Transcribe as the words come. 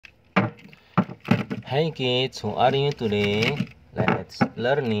Hey kids, how are you today? Let's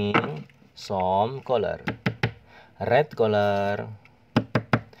learning some color. Red color,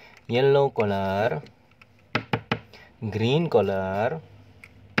 yellow color, green color,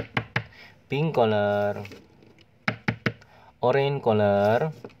 pink color, orange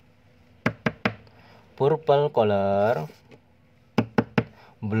color, purple color,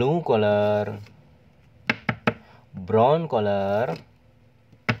 blue color, brown color,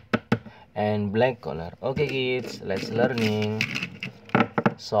 and black color. Okay kids, let's learning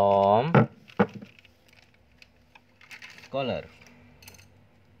some color.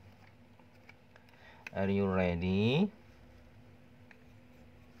 Are you ready?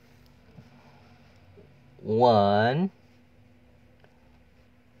 One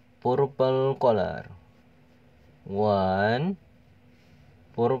purple color. One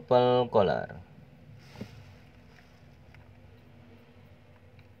purple color.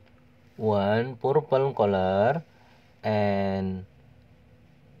 One purple color and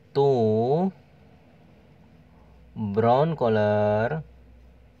two brown color.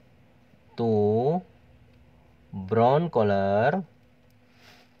 Two brown color.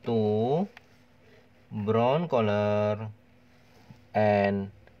 Two brown color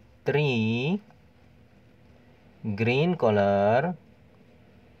and three green color.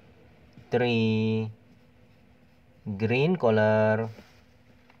 Three green color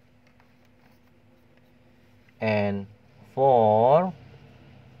and four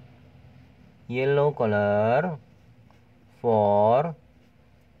yellow color. Four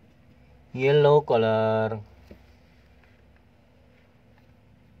yellow color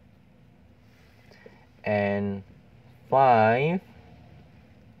and five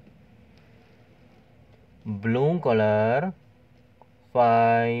blue color.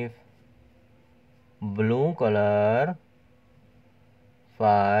 Five blue color.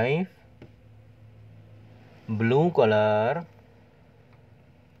 Five blue color.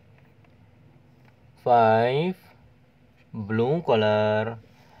 Five blue color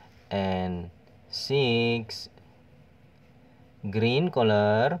and six green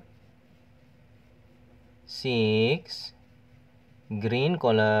color. Six green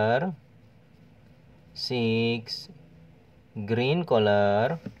color. Six green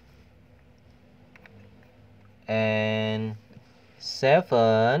color and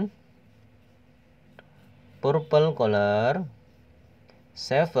seven purple color.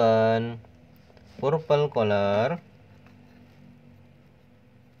 Seven purple color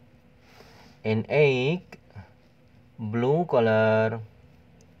and eight blue color.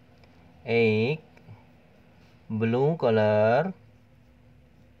 Eight blue color.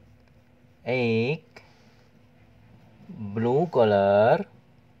 Eight blue color.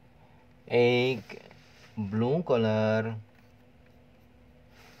 Eight blue color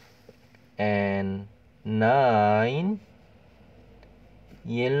and nine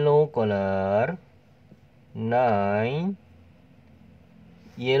yellow color. Nine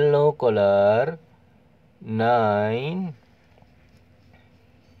yellow color. Nine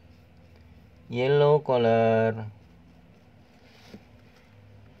yellow color.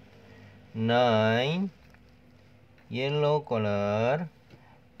 Nine yellow color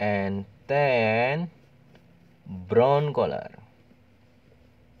and 10 brown color.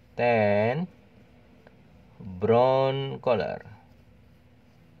 10 brown color.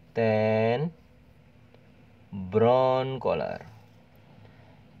 10 brown color.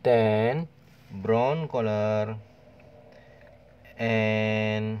 10 brown color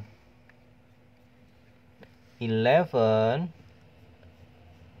and 11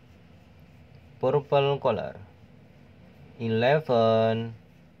 purple color. 11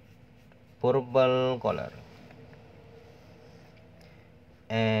 purple color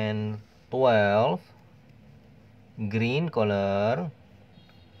and 12 green color.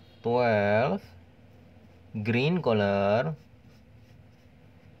 12 green color.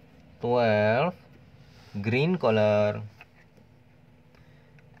 12 green color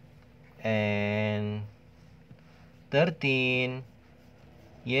and 13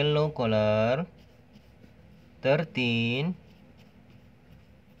 yellow color. 13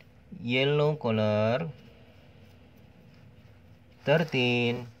 yellow color.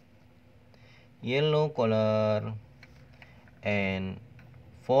 13 yellow color and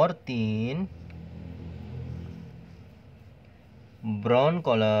 14 brown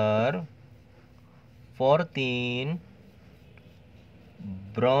color. 14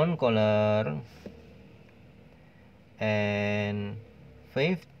 brown color and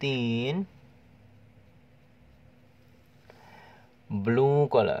 15 blue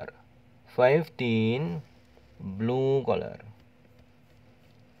color. 15 blue color.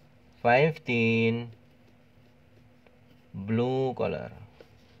 15 blue color.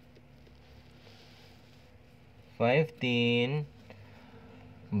 15,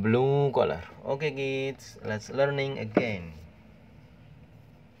 blue color. Okay kids, let's learning again.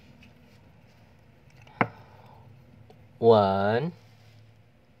 1,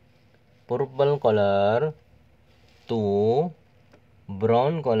 purple color. 2,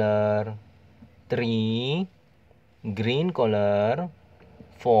 brown color. 3, green color.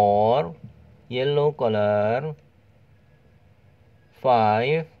 4, yellow color.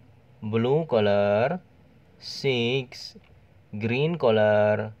 5, blue color. 6, green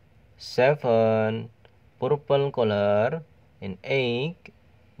color. 7, purple color. And 8,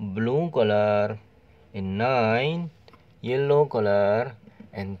 blue color. And 9, yellow color.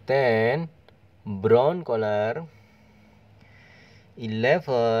 And 10, brown color.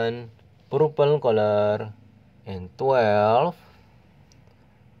 11, purple color. And 12,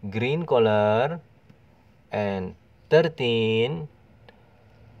 green color. And 13,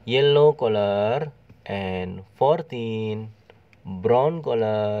 yellow color. And 14, brown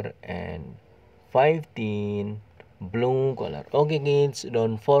color. And 15, blue color. Okay kids,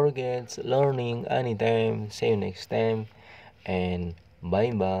 don't forget learning anytime. See you next time and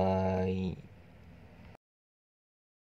bye bye.